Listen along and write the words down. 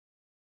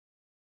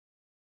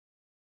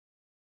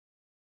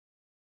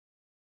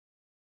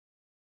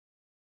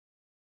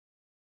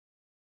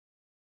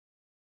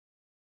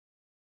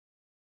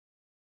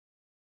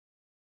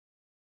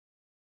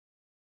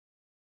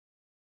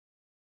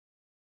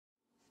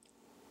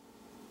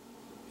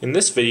In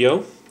this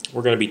video,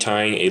 we're going to be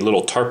tying a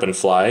little tarpon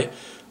fly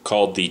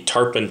called the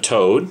Tarpon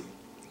Toad.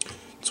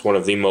 It's one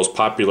of the most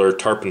popular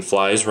tarpon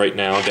flies right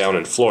now down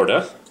in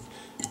Florida.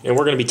 And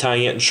we're going to be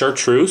tying it in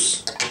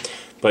Chartreuse,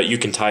 but you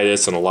can tie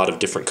this in a lot of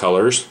different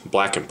colors.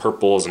 Black and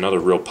purple is another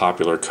real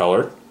popular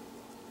color.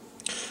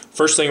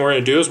 First thing we're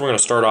going to do is we're going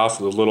to start off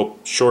with a little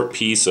short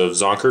piece of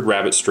zonkered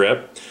rabbit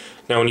strip.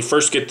 Now when you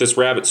first get this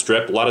rabbit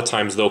strip, a lot of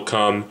times they'll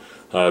come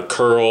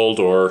curled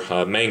or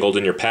mangled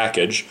in your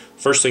package.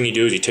 First thing you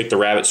do is you take the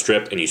rabbit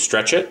strip and you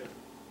stretch it.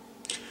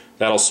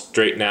 That'll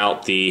straighten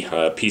out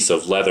the piece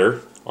of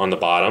leather on the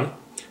bottom.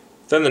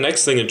 Then the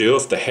next thing to do,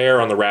 if the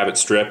hair on the rabbit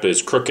strip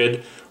is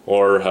crooked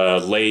or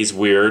lays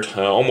weird,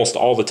 almost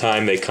all the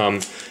time they come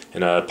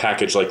in a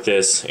package like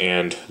this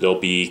and they'll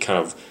be kind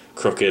of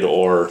crooked,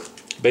 or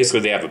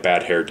basically they have a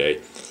bad hair day.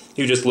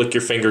 You just lick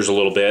your fingers a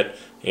little bit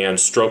and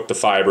stroke the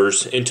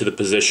fibers into the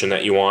position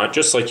that you want,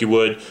 just like you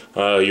would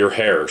your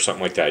hair or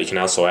something like that. You can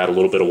also add a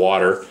little bit of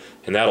water,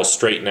 and that'll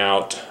straighten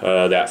out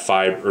that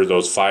fiber, or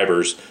those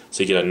fibers,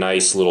 so you get a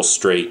nice little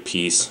straight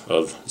piece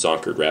of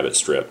zonkered rabbit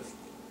strip.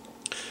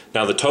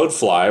 Now the toad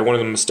fly, one of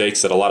the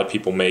mistakes that a lot of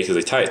people make is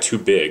they tie it too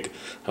big.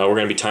 We're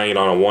going to be tying it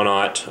on a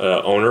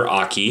 1/0 owner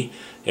Aki,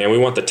 and we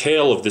want the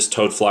tail of this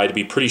toad fly to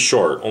be pretty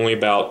short, only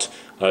about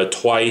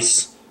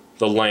twice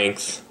the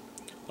length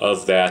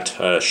of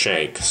that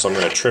shank. So I'm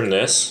going to trim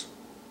this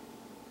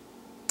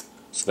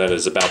so that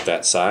is about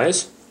that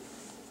size.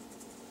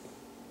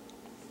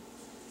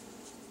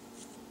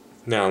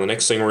 Now the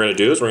next thing we're going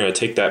to do is we're going to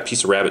take that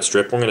piece of rabbit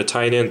strip, we're going to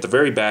tie it in at the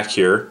very back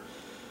here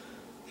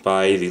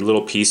by the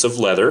little piece of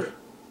leather,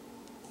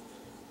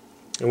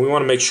 and we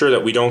want to make sure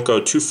that we don't go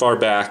too far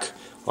back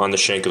on the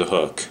shank of the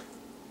hook.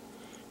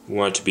 We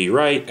want it to be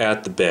right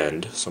at the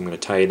bend, so I'm going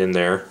to tie it in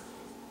there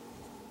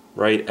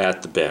right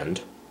at the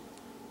bend.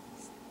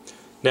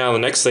 Now the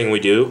next thing we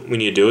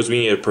need to do is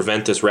we need to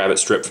prevent this rabbit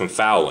strip from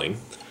fouling.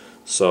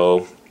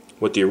 So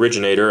what the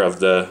originator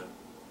of the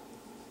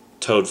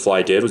toad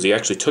fly did was he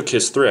actually took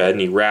his thread and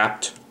he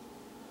wrapped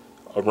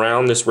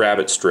around this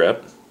rabbit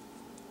strip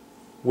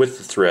with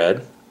the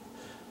thread,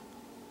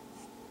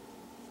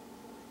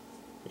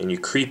 and you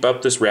creep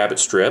up this rabbit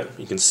strip.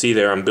 You can see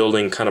there I'm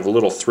building kind of a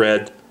little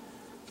thread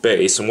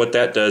base, and what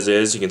that does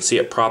is you can see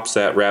it props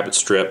that rabbit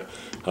strip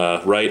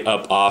right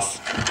up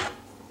off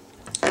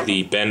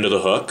the bend of the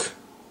hook.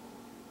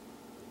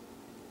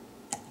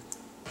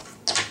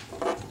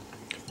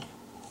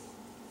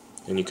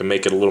 And you can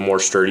make it a little more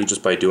sturdy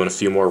just by doing a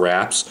few more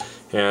wraps.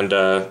 And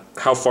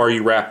how far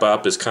you wrap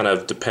up is kind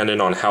of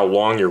dependent on how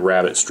long your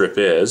rabbit strip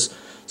is.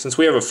 Since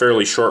we have a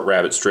fairly short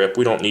rabbit strip,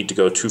 we don't need to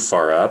go too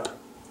far up.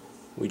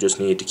 We just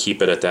need to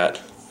keep it at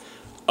that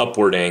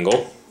upward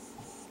angle,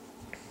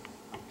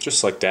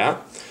 just like that.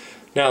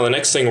 Now the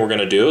next thing we're going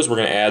to do is we're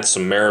going to add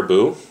some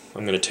marabou.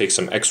 I'm going to take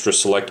some extra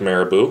select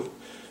marabou.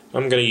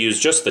 I'm going to use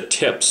just the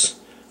tips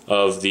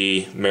of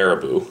the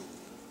marabou.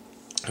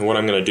 And what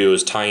I'm going to do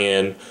is tie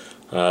in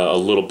a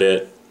little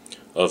bit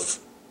of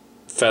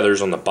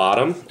feathers on the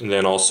bottom and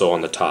then also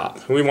on the top.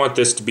 And we want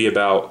this to be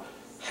about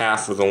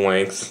half of the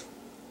length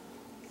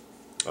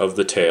of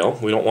the tail.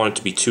 We don't want it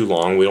to be too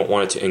long. We don't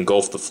want it to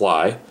engulf the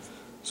fly.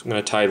 So I'm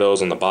going to tie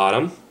those on the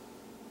bottom.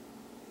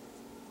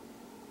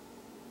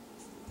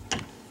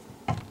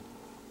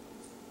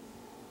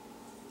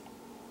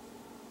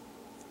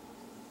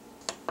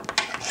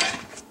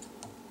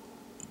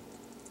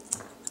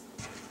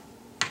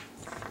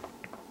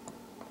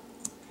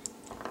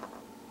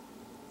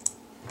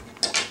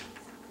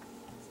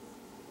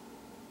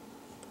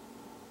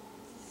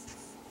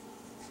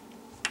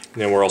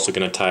 And then we're also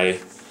going to tie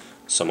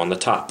some on the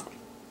top.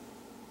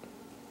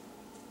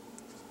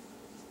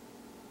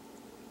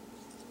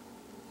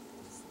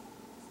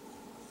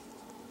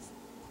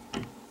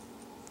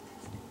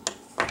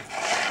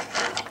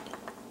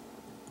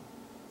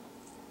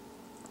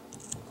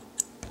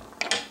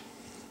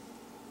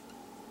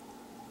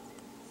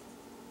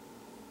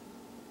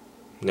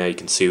 Now you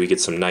can see we get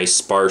some nice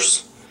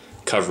sparse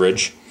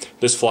coverage.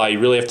 This fly, you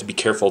really have to be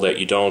careful that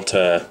you don't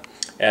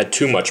add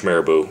too much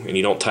marabou and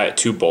you don't tie it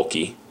too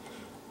bulky.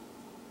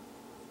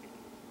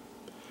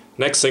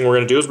 Next thing we're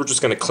going to do is we're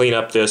just going to clean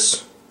up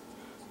this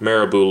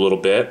marabou a little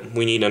bit.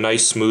 We need a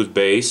nice smooth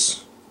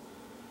base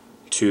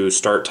to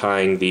start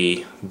tying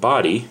the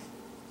body.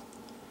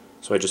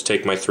 So I just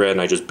take my thread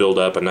and I just build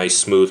up a nice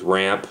smooth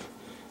ramp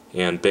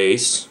and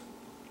base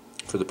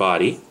for the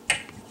body.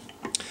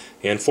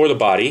 And for the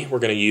body, we're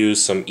going to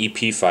use some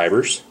EP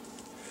fibers.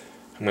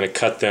 I'm going to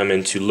cut them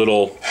into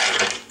little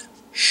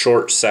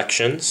short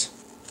sections,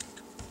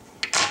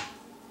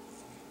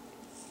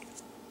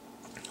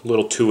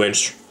 little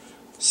 2-inch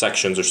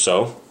sections or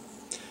so.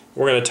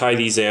 We're going to tie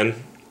these in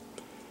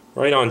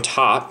right on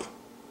top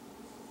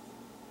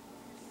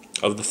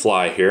of the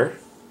fly here.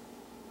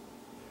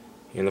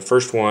 And the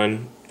first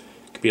one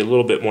could be a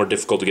little bit more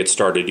difficult to get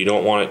started. You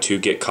don't want it to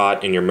get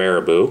caught in your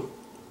marabou.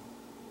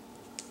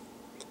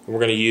 We're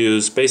going to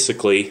use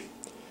basically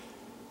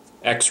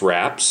X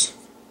wraps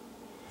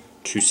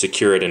to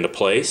secure it into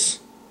place.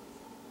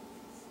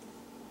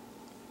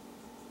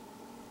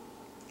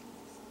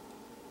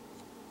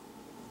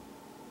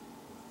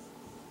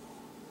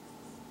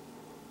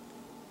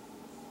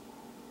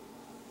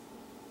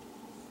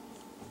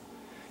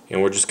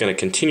 And we're just going to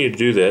continue to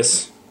do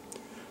this,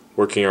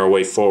 working our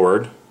way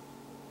forward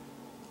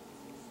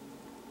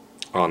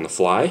on the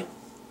fly.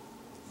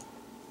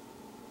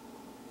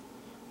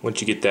 Once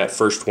you get that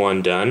first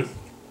one done,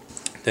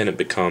 then it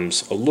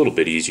becomes a little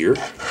bit easier.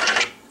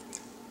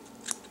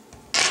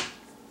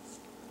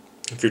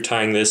 If you're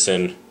tying this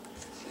in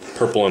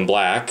purple and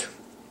black,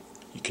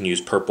 you can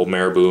use purple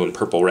marabou and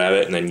purple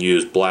rabbit and then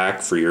use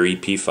black for your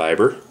EP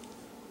fiber.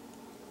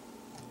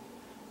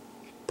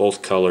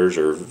 Both colors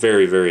are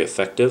very, very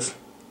effective.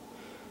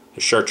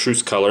 The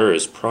Chartreuse color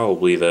is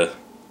probably the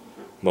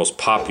most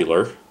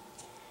popular,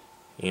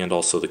 and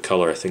also the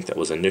color I think that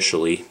was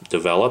initially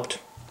developed.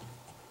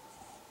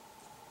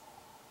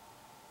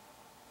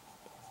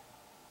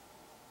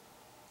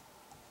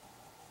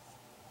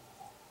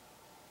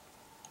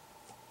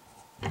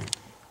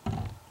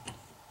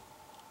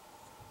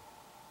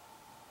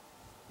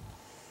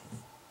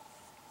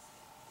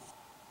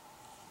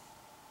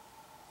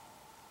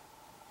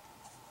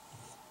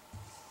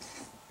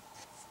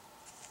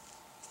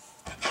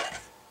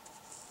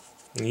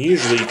 And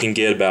usually you can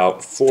get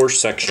about 4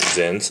 sections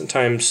in.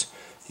 Sometimes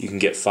you can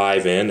get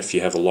 5 in if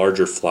you have a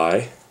larger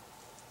fly.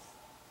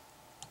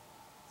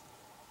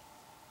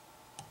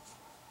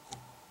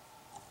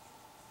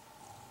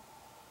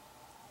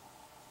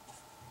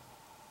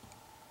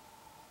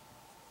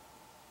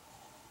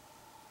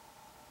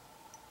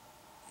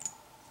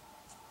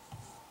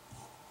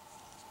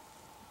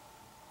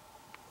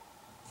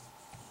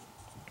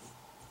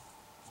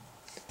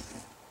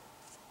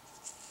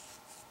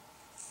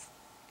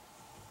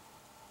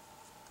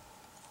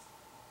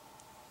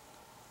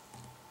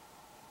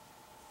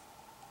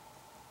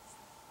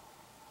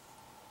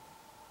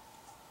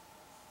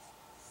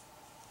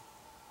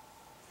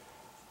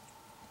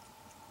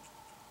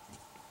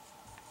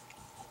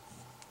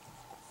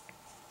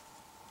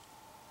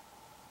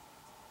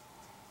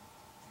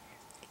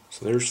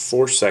 So there's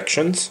 4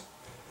 sections.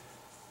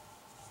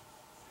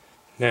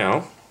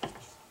 Now,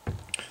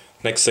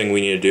 next thing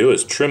we need to do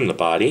is trim the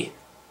body.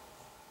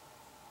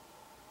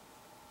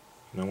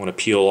 And I want to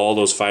peel all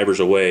those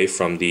fibers away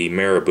from the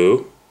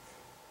marabou.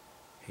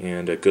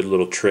 And a good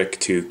little trick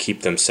to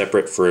keep them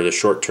separate for the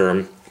short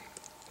term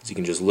is you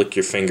can just lick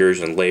your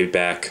fingers and lay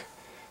back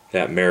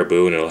that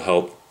marabou, and it'll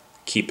help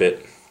keep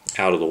it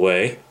out of the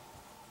way.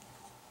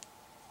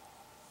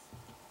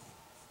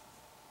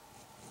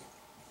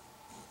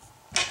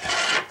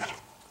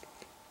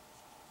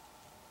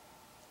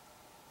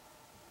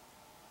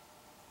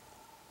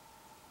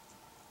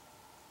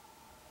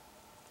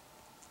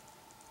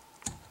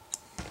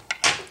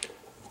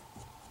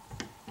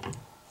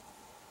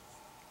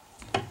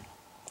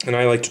 And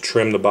I like to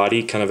trim the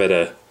body kind of at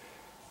a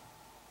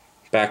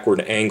backward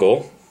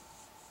angle.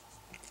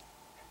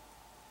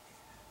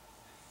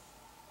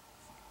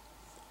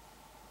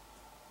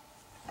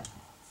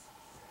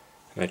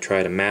 And I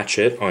try to match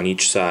it on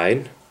each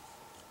side.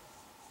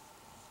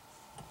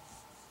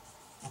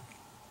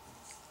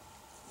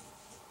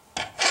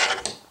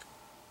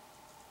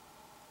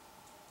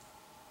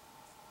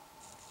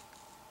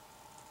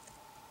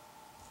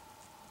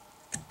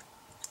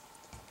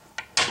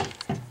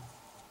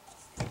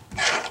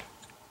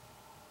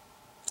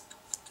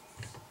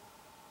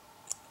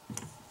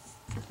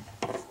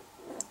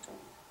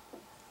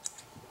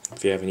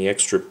 If you have any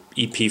extra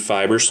EP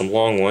fibers, some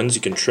long ones,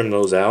 you can trim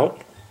those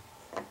out.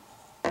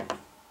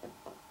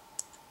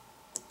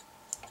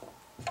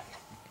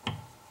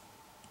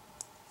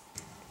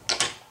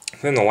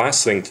 Then the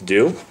last thing to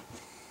do,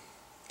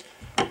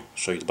 I'll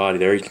show you the body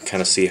there. You can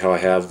kind of see how I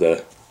have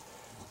the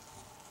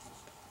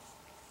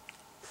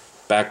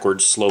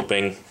backward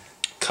sloping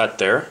cut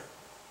there.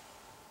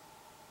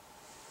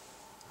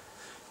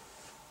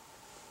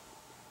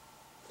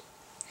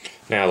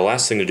 Now the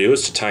last thing to do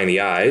is to tie the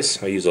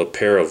eyes. I use a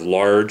pair of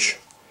large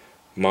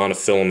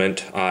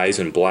monofilament eyes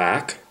in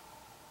black.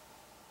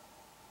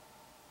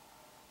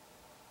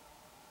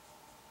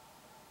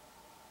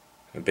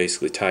 I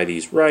basically tie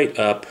these right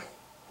up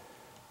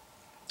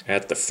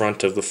at the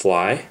front of the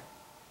fly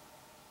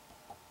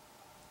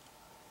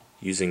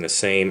using the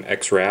same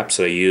X-wraps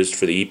that I used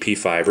for the EP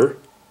fiber.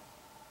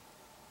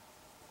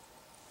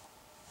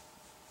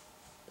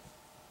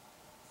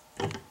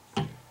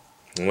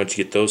 And once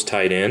you get those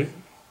tied in,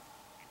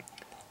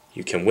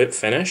 you can whip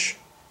finish.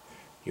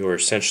 You are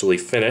essentially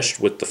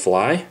finished with the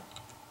fly. You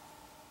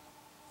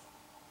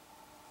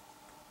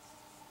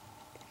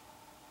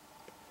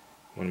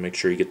want to make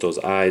sure you get those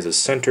eyes as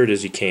centered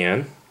as you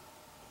can.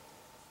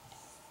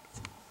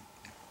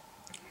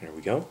 There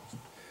we go.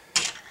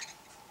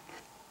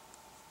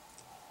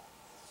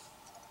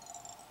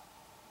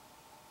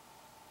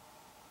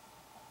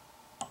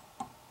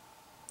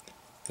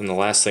 And the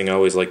last thing I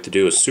always like to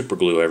do is super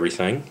glue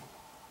everything.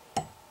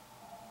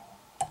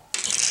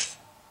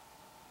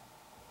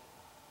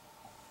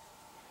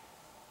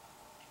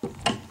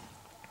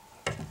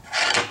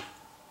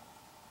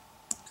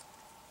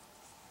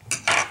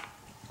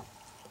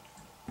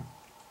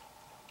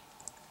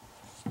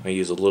 I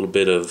use a little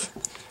bit of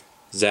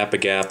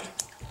Zap-A-Gap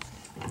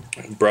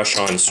brush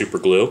on super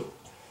glue.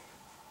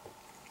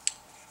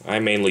 I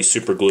mainly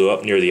super glue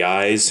up near the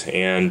eyes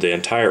and the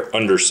entire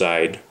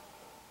underside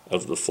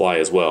of the fly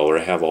as well, where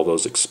I have all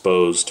those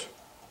exposed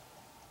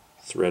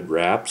thread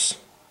wraps.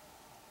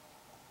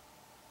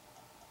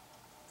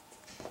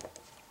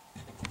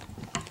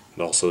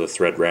 And also the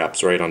thread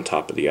wraps right on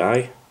top of the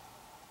eye.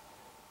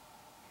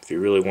 If you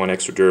really want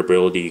extra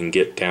durability, you can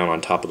get down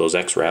on top of those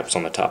X-wraps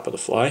on the top of the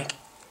fly.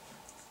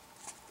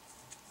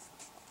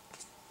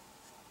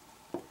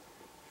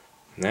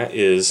 And that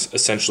is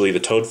essentially the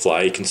toad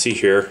fly. You can see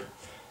here,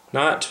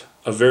 not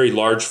a very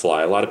large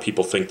fly. A lot of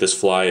people think this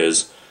fly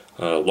is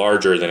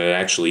larger than it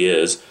actually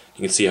is.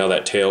 You can see how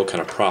that tail kind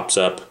of props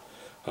up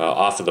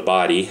off of the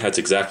body. That's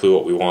exactly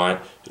what we want.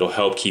 It'll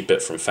help keep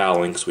it from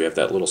fouling, because we have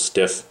that little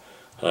stiff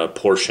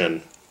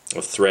portion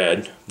of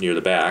thread near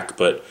the back.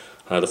 But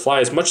the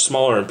fly is much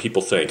smaller than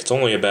people think. It's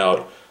only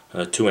about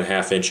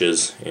 2.5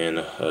 inches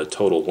in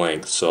total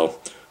length, so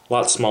a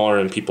lot smaller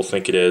than people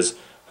think it is.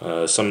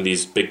 Some of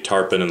these big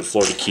tarpon in the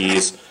Florida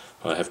Keys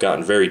have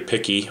gotten very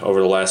picky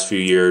over the last few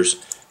years,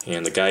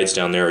 and the guides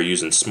down there are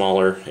using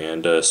smaller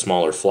and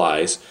smaller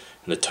flies.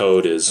 And the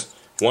toad is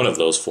one of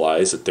those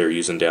flies that they're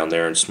using down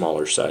there in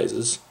smaller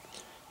sizes.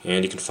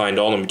 And you can find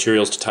all the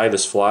materials to tie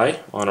this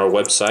fly on our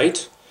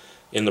website,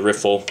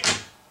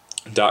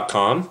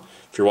 intheriffle.com.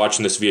 If you're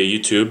watching this via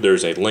YouTube,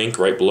 there's a link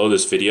right below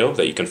this video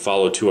that you can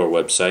follow to our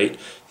website.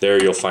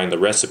 There you'll find the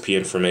recipe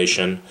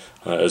information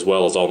as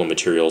well as all the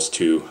materials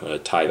to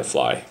tie the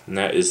fly. And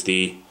that is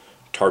the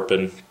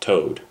Tarpon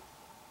Toad.